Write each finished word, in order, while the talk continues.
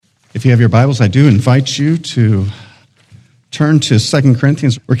If you have your Bibles, I do invite you to turn to 2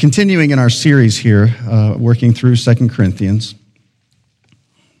 Corinthians. We're continuing in our series here, working through 2 Corinthians.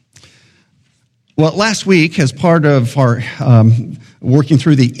 Well, last week, as part of our working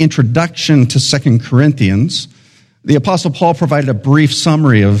through the introduction to 2 Corinthians, the Apostle Paul provided a brief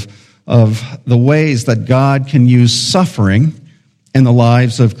summary of the ways that God can use suffering in the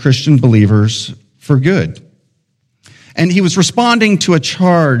lives of Christian believers for good. And he was responding to a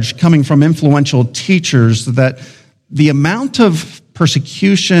charge coming from influential teachers that the amount of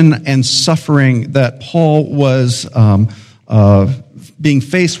persecution and suffering that Paul was being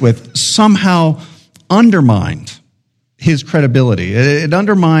faced with somehow undermined his credibility. It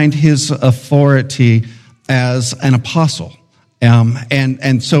undermined his authority as an apostle.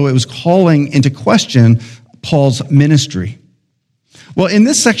 And so it was calling into question Paul's ministry. Well, in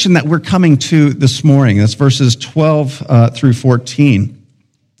this section that we're coming to this morning, that's verses 12 through 14,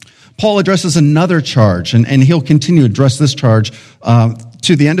 Paul addresses another charge, and he'll continue to address this charge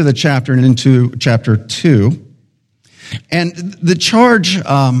to the end of the chapter and into chapter 2. And the charge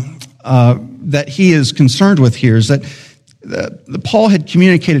that he is concerned with here is that Paul had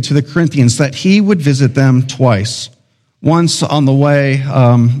communicated to the Corinthians that he would visit them twice. Once on the way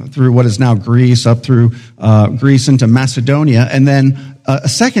through what is now Greece, up through Greece into Macedonia, and then a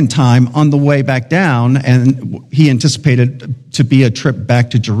second time on the way back down, and he anticipated to be a trip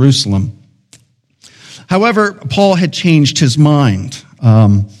back to Jerusalem. However, Paul had changed his mind,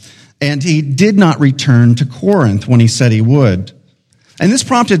 and he did not return to Corinth when he said he would. And this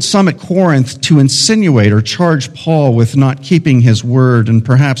prompted some at Corinth to insinuate or charge Paul with not keeping his word and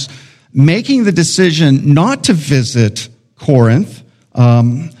perhaps making the decision not to visit Corinth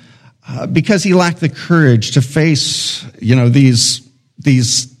because he lacked the courage to face,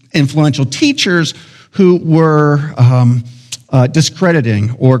 these influential teachers who were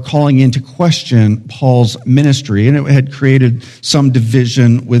discrediting or calling into question Paul's ministry, and it had created some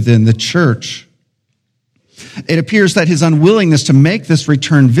division within the church. It appears that his unwillingness to make this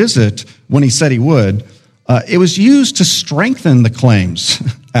return visit when he said he would, it was used to strengthen the claims,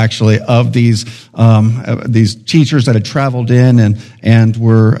 actually, of these teachers that had traveled in and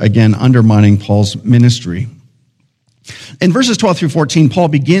were, again, undermining Paul's ministry. In verses 12 through 14, Paul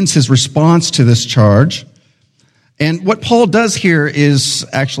begins his response to this charge. And what Paul does here is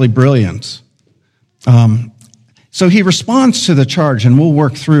actually brilliant. So he responds to the charge, and we'll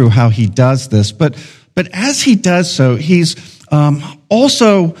work through how he does this. But as he does so, he's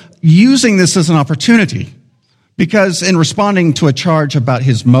also using this as an opportunity. Because in responding to a charge about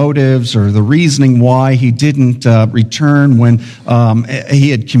his motives or the reasoning why he didn't return when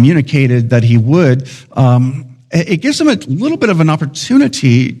he had communicated that he would, it gives him a little bit of an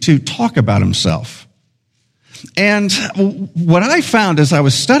opportunity to talk about himself. And what I found as I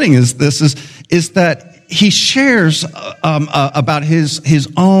was studying is that he shares about his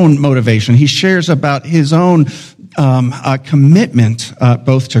own motivation. He shares about his own commitment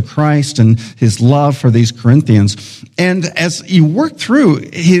both to Christ and his love for these Corinthians. And as you work through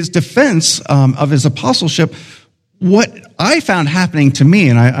his defense of his apostleship, what I found happening to me,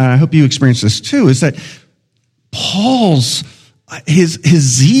 and I hope you experience this too, is that Paul's his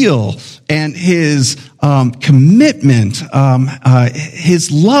zeal and his commitment,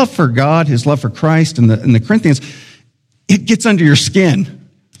 his love for God, his love for Christ and the Corinthians, it gets under your skin.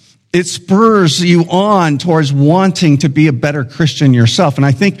 It spurs you on towards wanting to be a better Christian yourself. And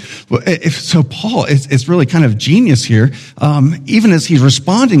I think, Paul is really kind of genius here. Even as he's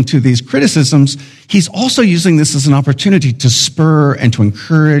responding to these criticisms, he's also using this as an opportunity to spur and to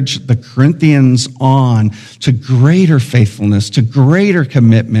encourage the Corinthians on to greater faithfulness, to greater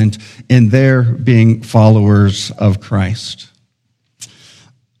commitment in their being followers of Christ.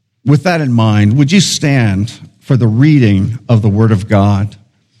 With that in mind, would you stand for the reading of the Word of God?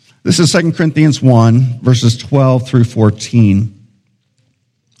 This is 2 Corinthians 1, verses 12 through 14.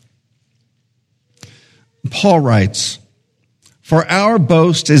 Paul writes, "For our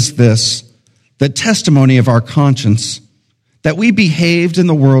boast is this, the testimony of our conscience, that we behaved in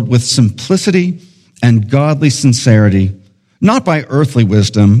the world with simplicity and godly sincerity, not by earthly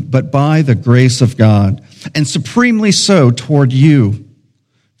wisdom, but by the grace of God, and supremely so toward you.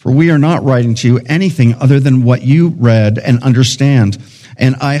 For we are not writing to you anything other than what you read and understand,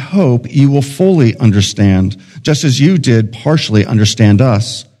 and I hope you will fully understand, just as you did partially understand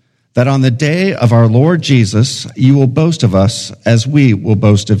us, that on the day of our Lord Jesus, you will boast of us as we will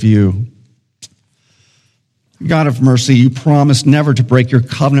boast of you. God of mercy, you promised never to break your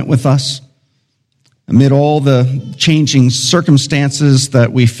covenant with us. Amid all the changing circumstances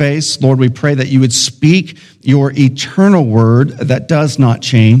that we face, Lord, we pray that you would speak your eternal word that does not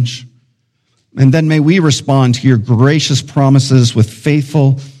change. And then may we respond to your gracious promises with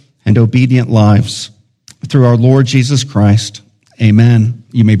faithful and obedient lives. Through our Lord Jesus Christ. Amen.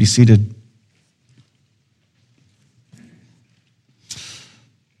 You may be seated.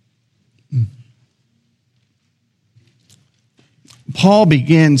 Paul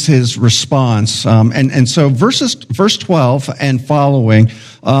begins his response, and so verse 12 and following,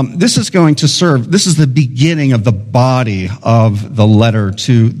 this is the beginning of the body of the letter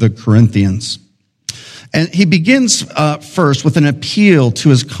to the Corinthians. And he begins first with an appeal to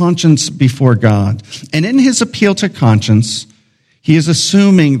his conscience before God. And in his appeal to conscience, he is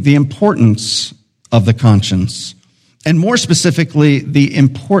assuming the importance of the conscience, and more specifically, the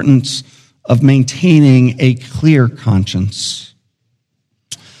importance of maintaining a clear conscience.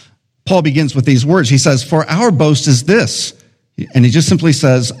 Paul begins with these words. He says, "For our boast is this," and he just simply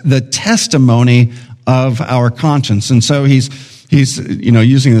says, "the testimony of our conscience." And so he's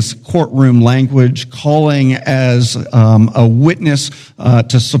using this courtroom language, calling as a witness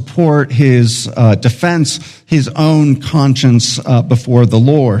to support his defense, his own conscience before the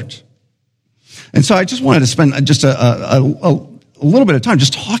Lord. And so I just wanted to spend just a little bit of time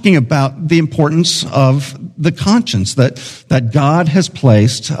just talking about the importance of the conscience that God has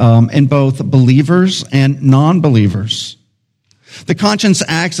placed in both believers and non-believers. The conscience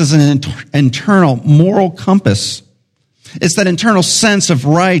acts as an internal moral compass. It's that internal sense of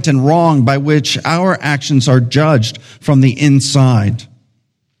right and wrong by which our actions are judged from the inside.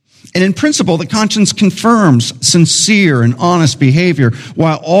 And in principle, the conscience confirms sincere and honest behavior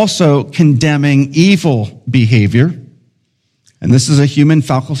while also condemning evil behavior. And this is a human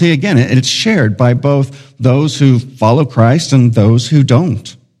faculty, again, and it's shared by both those who follow Christ and those who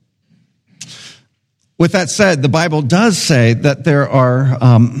don't. With that said, the Bible does say that there are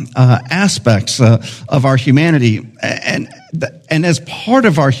aspects of our humanity, and as part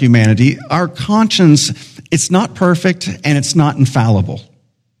of our humanity, our conscience, it's not perfect and it's not infallible.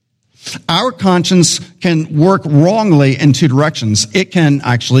 Our conscience can work wrongly in two directions. It can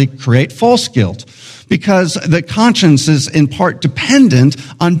actually create false guilt, because the conscience is in part dependent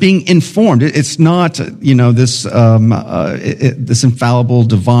on being informed. It's not, this infallible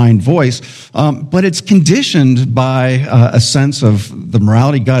divine voice, but it's conditioned by a sense of the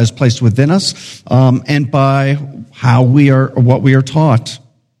morality God has placed within us, and by what we are taught.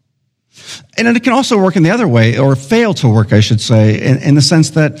 And it can also work in the other way, or fail to work, I should say, in the sense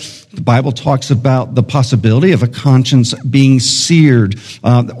that the Bible talks about the possibility of a conscience being seared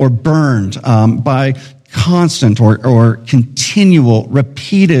or burned by constant or continual,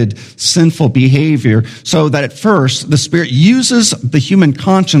 repeated sinful behavior, so that at first the Spirit uses the human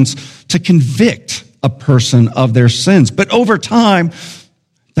conscience to convict a person of their sins. But over time,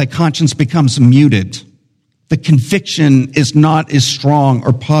 that conscience becomes muted. The conviction is not as strong,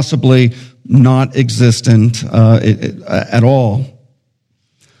 or possibly not existent at all.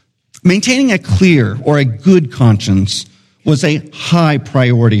 Maintaining a clear or a good conscience was a high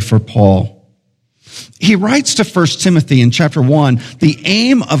priority for Paul. He writes to 1 Timothy in chapter 1, "The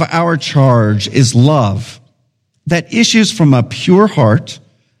aim of our charge is love that issues from a pure heart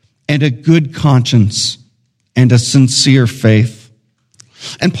and a good conscience and a sincere faith."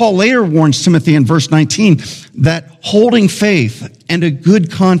 And Paul later warns Timothy in verse 19 that holding faith and a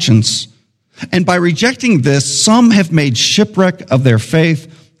good conscience, and by rejecting this, some have made shipwreck of their faith,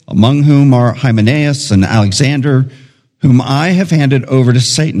 among whom are Hymenaeus and Alexander, whom I have handed over to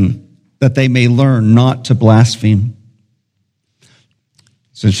Satan, that they may learn not to blaspheme.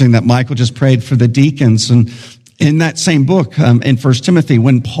 It's interesting that Michael just prayed for the deacons, and in that same book, in 1 Timothy,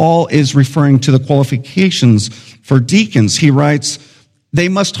 when Paul is referring to the qualifications for deacons, he writes, "They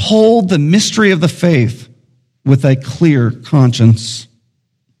must hold the mystery of the faith with a clear conscience."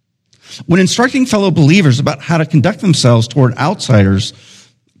 When instructing fellow believers about how to conduct themselves toward outsiders,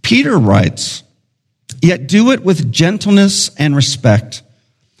 Peter writes, "Yet do it with gentleness and respect,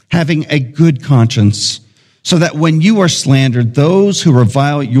 having a good conscience, so that when you are slandered, those who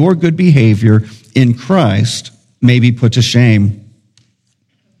revile your good behavior in Christ may be put to shame."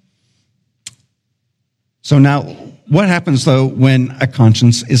 So now, what happens, though, when a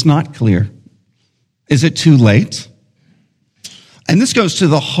conscience is not clear? Is it too late? And this goes to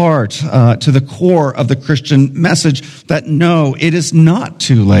the heart, to the core of the Christian message, that no, it is not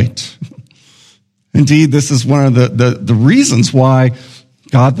too late. Indeed, this is one of the reasons why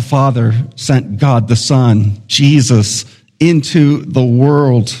God the Father sent God the Son, Jesus, into the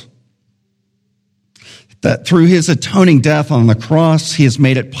world. That through his atoning death on the cross, he has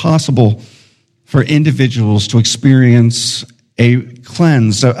made it possible for individuals to experience a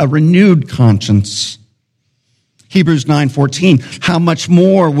cleansed, a renewed conscience. Hebrews 9:14, how much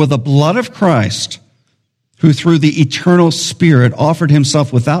more will the blood of Christ, who through the eternal Spirit offered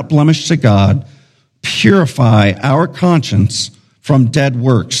himself without blemish to God, purify our conscience from dead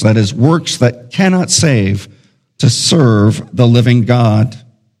works, that is, works that cannot save, to serve the living God.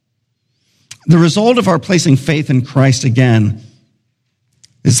 The result of our placing faith in Christ again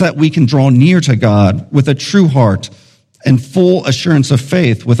is that we can draw near to God with a true heart and full assurance of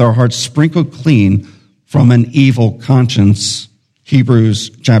faith, with our hearts sprinkled clean from an evil conscience.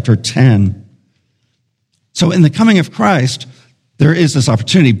 Hebrews chapter 10. So in the coming of Christ, there is this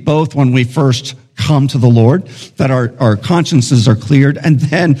opportunity, both when we first come to the Lord, that our consciences are cleared, and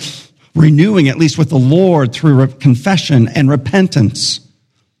then renewing, at least with the Lord, through confession and repentance.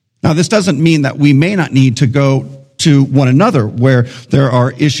 Now, this doesn't mean that we may not need to go to one another where there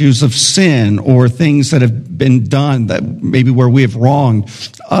are issues of sin or things that have been done that maybe where we have wronged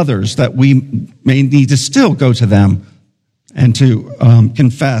others, that we may need to still go to them and to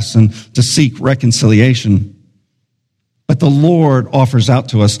confess and to seek reconciliation. But the Lord offers out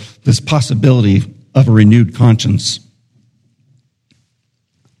to us this possibility of a renewed conscience.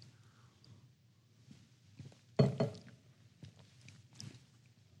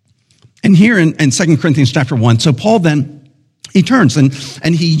 And here in 2 Corinthians chapter 1, so Paul then, he turns and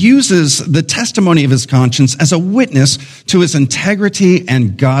he uses the testimony of his conscience as a witness to his integrity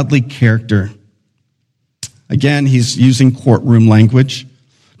and godly character. Again, he's using courtroom language,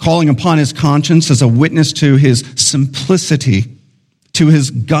 calling upon his conscience as a witness to his simplicity, to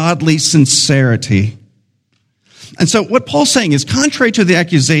his godly sincerity. And so what Paul's saying is, contrary to the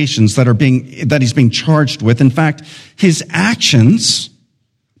accusations that he's being charged with, in fact, his actions,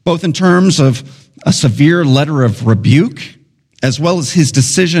 both in terms of a severe letter of rebuke, as well as his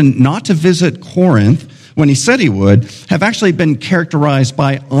decision not to visit Corinth when he said he would, have actually been characterized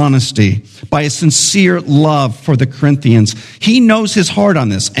by honesty, by a sincere love for the Corinthians. He knows his heart on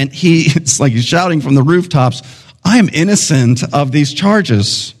this, and it's like he's shouting from the rooftops, I am innocent of these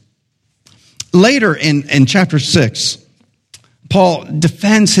charges. Later in chapter 6, Paul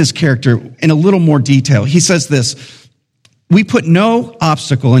defends his character in a little more detail. He says this, we put no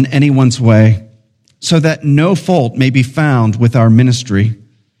obstacle in anyone's way, so that no fault may be found with our ministry.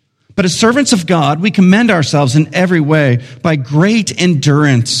 But as servants of God, we commend ourselves in every way by great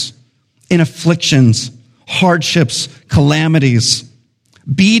endurance in afflictions, hardships, calamities,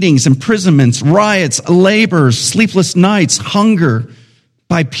 beatings, imprisonments, riots, labors, sleepless nights, hunger,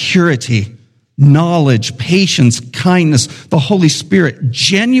 by purity, knowledge, patience, kindness, the Holy Spirit,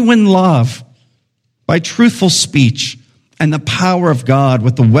 genuine love, by truthful speech, and the power of God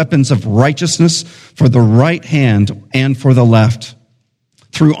with the weapons of righteousness for the right hand and for the left,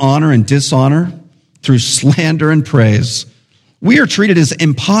 through honor and dishonor, through slander and praise. We are treated as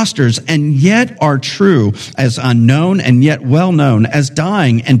impostors and yet are true, as unknown and yet well known, as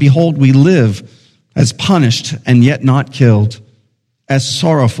dying and behold we live, as punished and yet not killed, as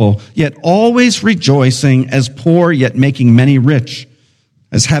sorrowful yet always rejoicing, as poor yet making many rich,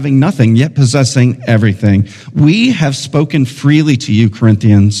 as having nothing, yet possessing everything. We have spoken freely to you,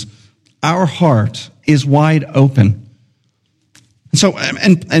 Corinthians. Our heart is wide open. So,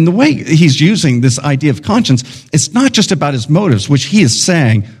 and the way he's using this idea of conscience, it's not just about his motives, which he is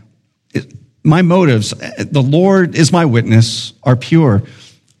saying, my motives, the Lord is my witness, are pure.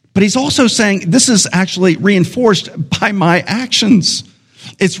 But he's also saying this is actually reinforced by my actions.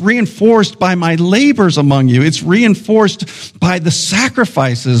 It's reinforced by my labors among you. It's reinforced by the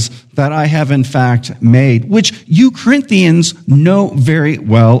sacrifices that I have in fact made, which you Corinthians know very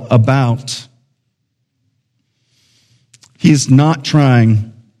well about. He's not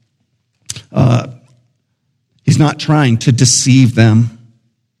trying to deceive them.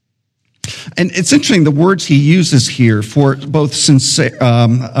 And it's interesting, the words he uses here for both sincere,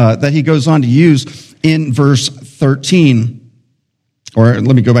 that he goes on to use in verse 13. Or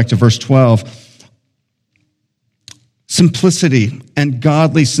let me go back to verse 12. Simplicity and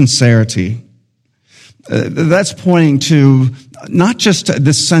godly sincerity. That's pointing to not just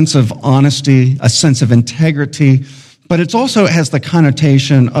this sense of honesty, a sense of integrity, but it also has the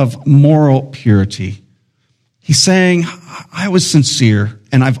connotation of moral purity. He's saying, I was sincere,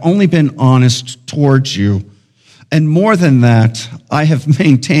 and I've only been honest towards you. And more than that, I have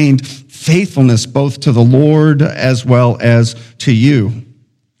maintained faithfulness both to the Lord as well as to you.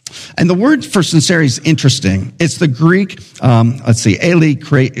 And the word for sincerity is interesting. It's the Greek, ele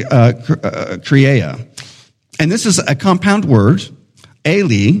kreia. And this is a compound word.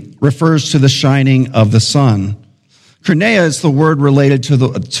 Ele refers to the shining of the sun. Kreia is the word related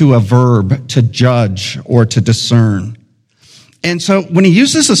to a verb, to judge or to discern. And so when he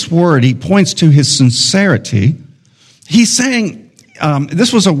uses this word, he points to his sincerity, He's saying,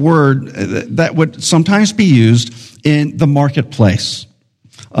 this was a word that would sometimes be used in the marketplace.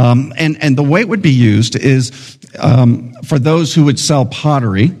 And the way it would be used is for those who would sell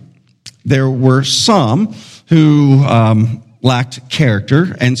pottery. There were some who lacked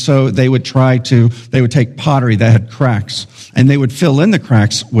character, and so they would take pottery that had cracks, and they would fill in the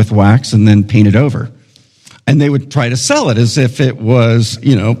cracks with wax and then paint it over. And they would try to sell it as if it was,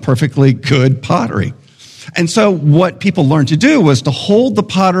 perfectly good pottery. And so what people learned to do was to hold the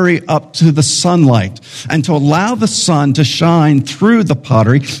pottery up to the sunlight and to allow the sun to shine through the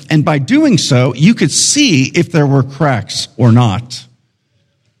pottery. And by doing so, you could see if there were cracks or not.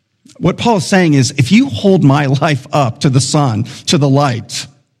 What Paul is saying is, if you hold my life up to the sun, to the light,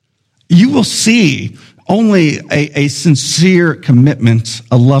 you will see only a sincere commitment,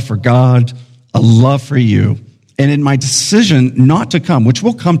 a love for God, a love for you. And in my decision not to come, which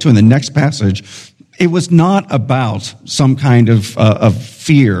we'll come to in the next passage, it was not about some kind of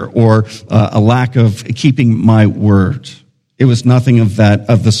fear or a lack of keeping my word. It was nothing of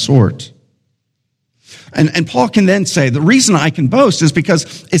the sort. And Paul can then say, the reason I can boast is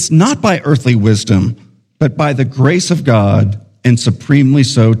because it's not by earthly wisdom, but by the grace of God, and supremely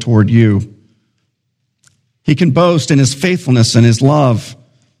so toward you. He can boast in his faithfulness and his love,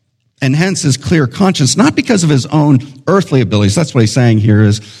 and hence his clear conscience, not because of his own earthly abilities. That's what he's saying here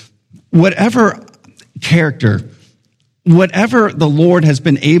is, whatever character, whatever the Lord has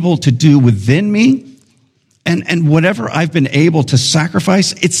been able to do within me, and whatever I've been able to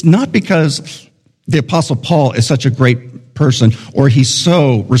sacrifice, it's not because the Apostle Paul is such a great person, or he's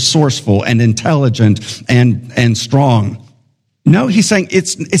so resourceful and intelligent and strong. No, he's saying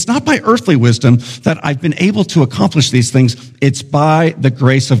it's not by earthly wisdom that I've been able to accomplish these things. It's by the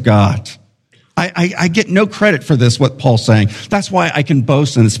grace of God. I get no credit for this, what Paul's saying. That's why I can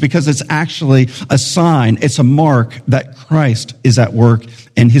boast in this, because it's actually a sign, it's a mark that Christ is at work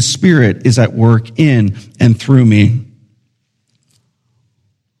and his Spirit is at work in and through me.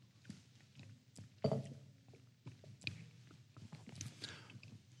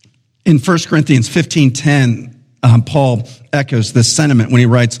 In 1 Corinthians 15:10, Paul echoes this sentiment when he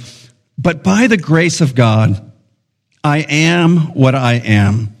writes, "But by the grace of God, I am what I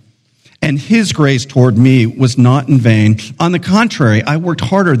am, and his grace toward me was not in vain. On the contrary, I worked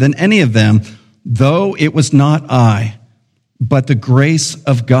harder than any of them, though it was not I, but the grace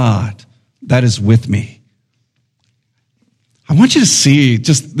of God that is with me." I want you to see,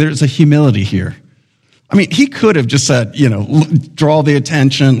 there's a humility here. I mean, he could have just said, draw the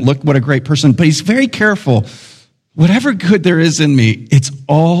attention, look what a great person, but he's very careful. Whatever good there is in me, it's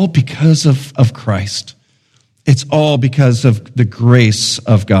all because of Christ. It's all because of the grace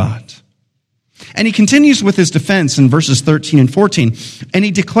of God. And he continues with his defense in verses 13 and 14, and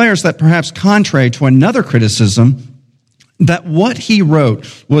he declares that perhaps contrary to another criticism, that what he wrote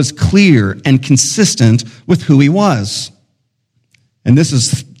was clear and consistent with who he was. And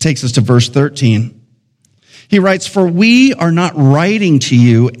this takes us to verse 13. He writes, "For we are not writing to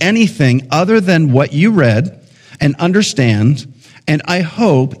you anything other than what you read and understand, and I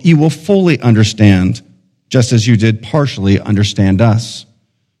hope you will fully understand, just as you did partially understand us."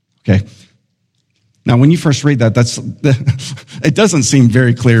 Okay. Now, when you first read that, it doesn't seem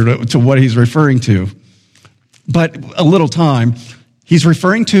very clear to what he's referring to. But a little time, he's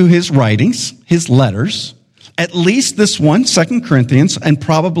referring to his writings, his letters, at least this one, 2 Corinthians, and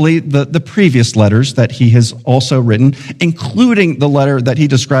probably the previous letters that he has also written, including the letter that he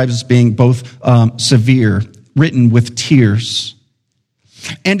describes as being both severe, written with tears.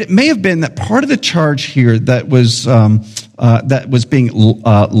 And it may have been that part of the charge here that was being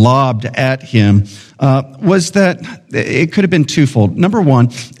lobbed at him was that it could have been twofold. Number one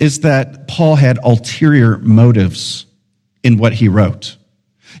is that Paul had ulterior motives in what he wrote.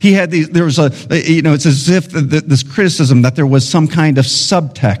 He had it's as if this criticism that there was some kind of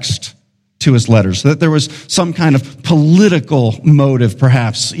subtext to his letters, that there was some kind of political motive,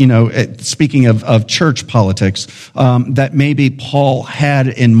 perhaps, speaking of church politics, that maybe Paul had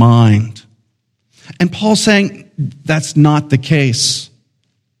in mind. And Paul's saying that's not the case.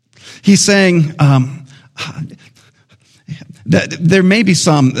 He's saying that there may be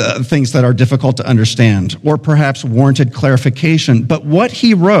some things that are difficult to understand or perhaps warranted clarification, but what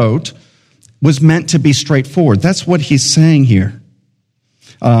he wrote was meant to be straightforward. That's what he's saying here.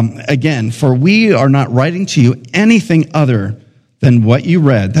 Again, for we are not writing to you anything other than what you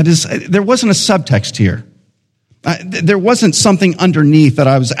read. That is, there wasn't a subtext here. There wasn't something underneath that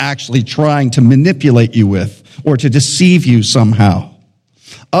I was actually trying to manipulate you with or to deceive you somehow.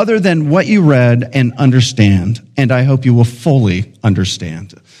 Other than what you read and understand, and I hope you will fully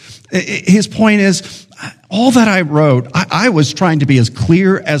understand. His point is, all that I wrote, I was trying to be as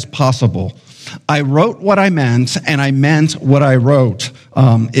clear as possible. I wrote what I meant, and I meant what I wrote,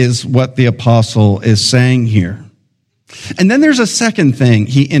 is what the apostle is saying here. And then there's a second thing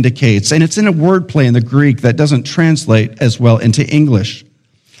he indicates, and it's in a wordplay in the Greek that doesn't translate as well into English.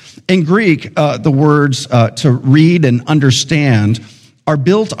 In Greek, the words to read and understand are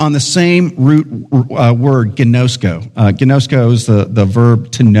built on the same root word, gnosko. Gnosko is the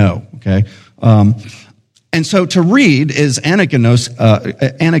verb to know, okay? And so to read is anagnoskete.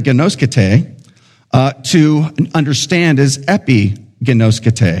 To understand is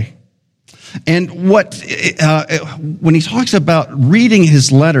epignoskete. And when he talks about reading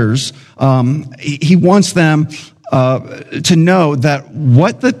his letters, he wants them to know that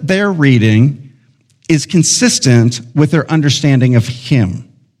what they're reading is consistent with their understanding of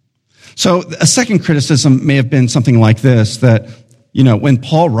him. So a second criticism may have been something like this, that, when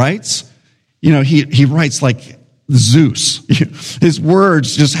Paul writes, he writes like Zeus. His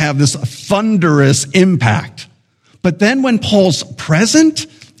words just have this thunderous impact. But then when Paul's present,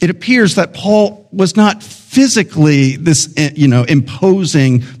 it appears that Paul was not physically this,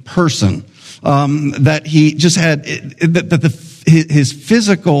 imposing person. That he just had, his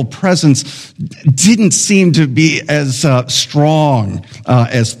physical presence didn't seem to be as strong,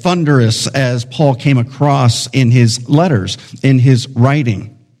 as thunderous as Paul came across in his letters, in his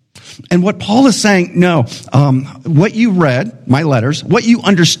writing. And what Paul is saying, no, what you read, my letters, what you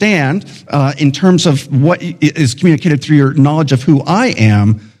understand in terms of what is communicated through your knowledge of who I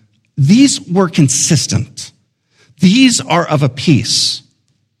am, these were consistent. These are of a piece.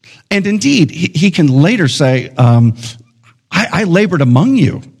 And indeed, he can later say, I labored among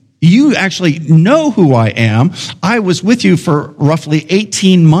you. You actually know who I am. I was with you for roughly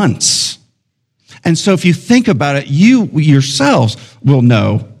 18 months. And so if you think about it, you yourselves will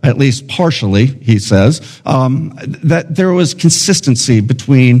know, at least partially, he says, that there was consistency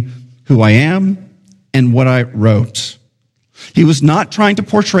between who I am and what I wrote. He was not trying to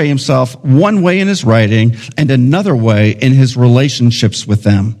portray himself one way in his writing and another way in his relationships with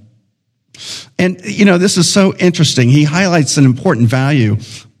them. And, this is so interesting. He highlights an important value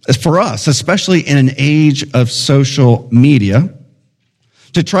for us, especially in an age of social media,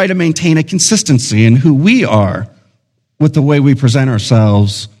 to try to maintain a consistency in who we are with the way we present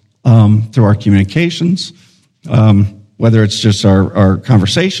ourselves through our communications, whether it's just our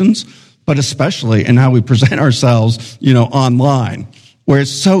conversations, but especially in how we present ourselves, online, where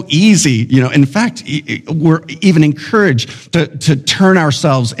it's so easy, in fact, we're even encouraged to turn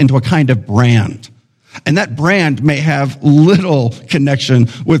ourselves into a kind of brand. And that brand may have little connection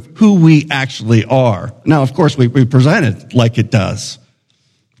with who we actually are. Now, of course, we present it like it does.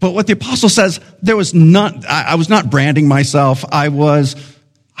 But what the apostle says, I was not branding myself. I was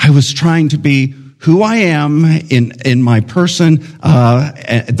trying to be who I am in my person.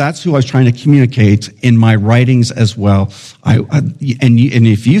 That's who I was trying to communicate in my writings as well. And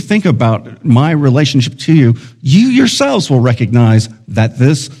if you think about my relationship to you, you yourselves will recognize that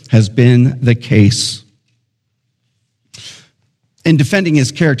this has been the case. In defending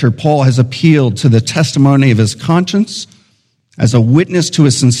his character, Paul has appealed to the testimony of his conscience as a witness to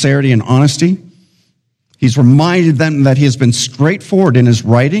his sincerity and honesty. He's reminded them that he has been straightforward in his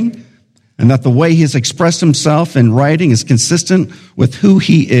writing, and that the way he has expressed himself in writing is consistent with who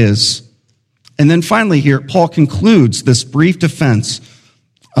he is. And then finally here, Paul concludes this brief defense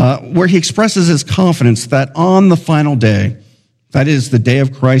where he expresses his confidence that on the final day, that is the day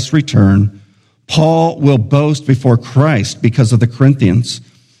of Christ's return, Paul will boast before Christ because of the Corinthians.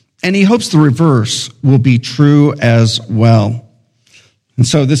 And he hopes the reverse will be true as well. And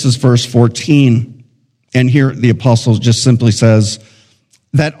so this is verse 14. And here the apostle just simply says,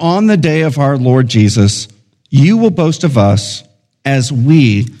 that on the day of our Lord Jesus, you will boast of us as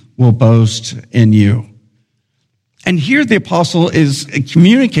we will boast in you. And here the apostle is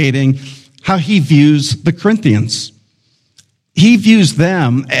communicating how he views the Corinthians. He views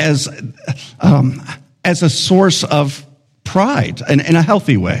them as a source of pride in a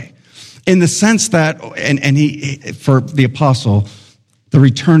healthy way, in the sense that, and for the apostle, the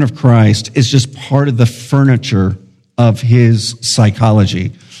return of Christ is just part of the furniture of his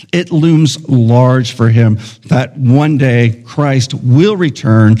psychology. It looms large for him that one day Christ will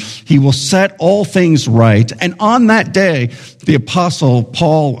return. He will set all things right. And on that day, the apostle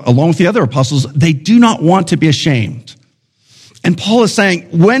Paul, along with the other apostles, they do not want to be ashamed. And Paul is saying,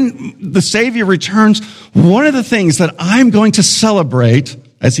 when the Savior returns, one of the things that I'm going to celebrate,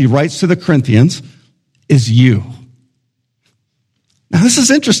 as he writes to the Corinthians, is you. Now, this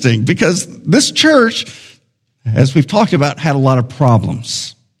is interesting because this church, as we've talked about, had a lot of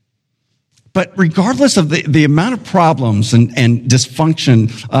problems. But regardless of the amount of problems and dysfunction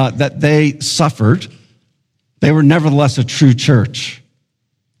that they suffered, they were nevertheless a true church.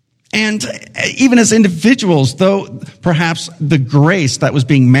 And even as individuals, though perhaps the grace that was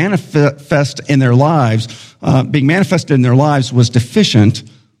being manifested in their lives was deficient,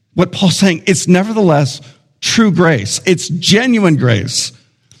 what Paul's saying, it's nevertheless true grace. It's genuine grace.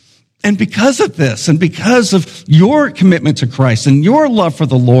 And because of this, and because of your commitment to Christ and your love for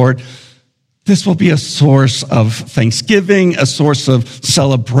the Lord, this will be a source of thanksgiving, a source of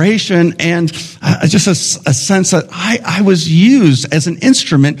celebration, and just a sense that I was used as an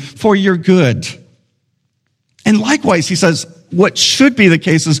instrument for your good. And likewise, he says, what should be the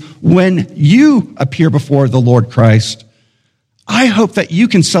case is when you appear before the Lord Christ, I hope that you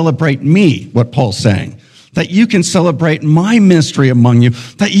can celebrate me, what Paul's saying, that you can celebrate my ministry among you,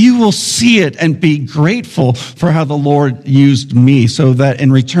 that you will see it and be grateful for how the Lord used me, so that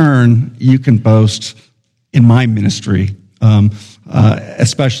in return you can boast in my ministry,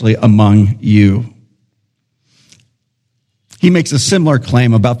 especially among you. He makes a similar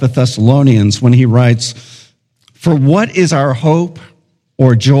claim about the Thessalonians when he writes, "For what is our hope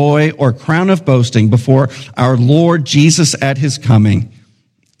or joy or crown of boasting before our Lord Jesus at his coming?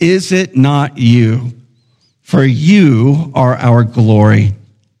 Is it not you? For you are our glory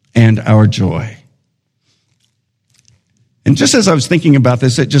and our joy." And just as I was thinking about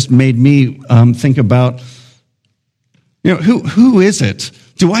this, it just made me think about, who is it?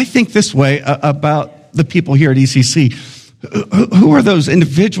 Do I think this way about the people here at ECC? Who are those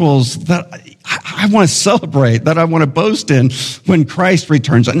individuals that I want to celebrate, that I want to boast in when Christ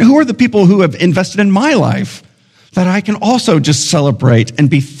returns? And who are the people who have invested in my life that I can also just celebrate and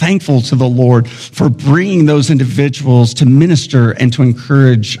be thankful to the Lord for bringing those individuals to minister and to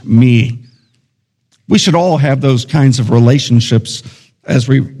encourage me? We should all have those kinds of relationships as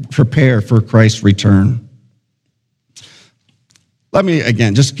we prepare for Christ's return. Let me,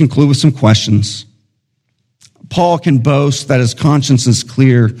 again, just conclude with some questions. Paul can boast that his conscience is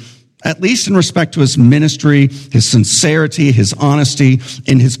clear, at least in respect to his ministry, his sincerity, his honesty,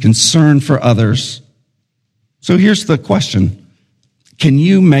 and his concern for others. So here's the question. Can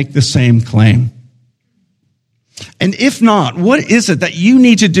you make the same claim? And if not, what is it that you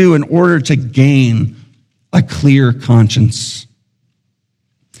need to do in order to gain a clear conscience?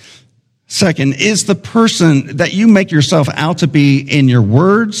 Second, is the person that you make yourself out to be in your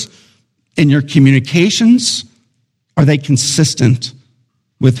words, in your communications, are they consistent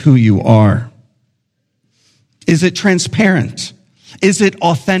with who you are? Is it transparent? Is it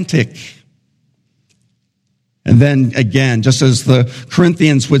authentic? And then again, just as the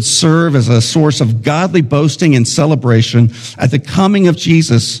Corinthians would serve as a source of godly boasting and celebration at the coming of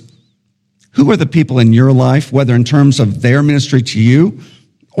Jesus, who are the people in your life, whether in terms of their ministry to you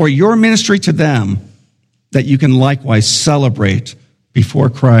or your ministry to them, that you can likewise celebrate before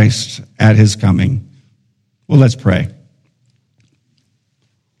Christ at his coming? Well, let's pray.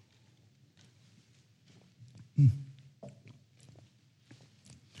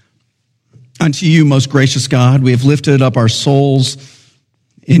 Unto you, most gracious God, we have lifted up our souls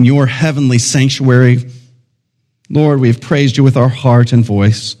in your heavenly sanctuary. Lord, we have praised you with our heart and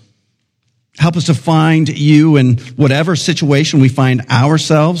voice. Help us to find you in whatever situation we find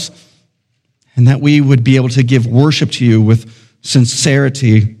ourselves, and that we would be able to give worship to you with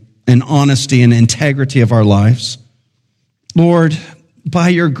sincerity and honesty and integrity of our lives. Lord, by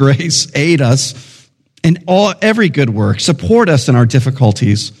your grace, aid us in every good work. Support us in our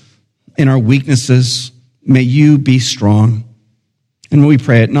difficulties, in our weaknesses. May you be strong. And we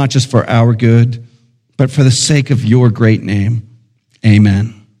pray it not just for our good, but for the sake of your great name.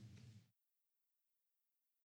 Amen.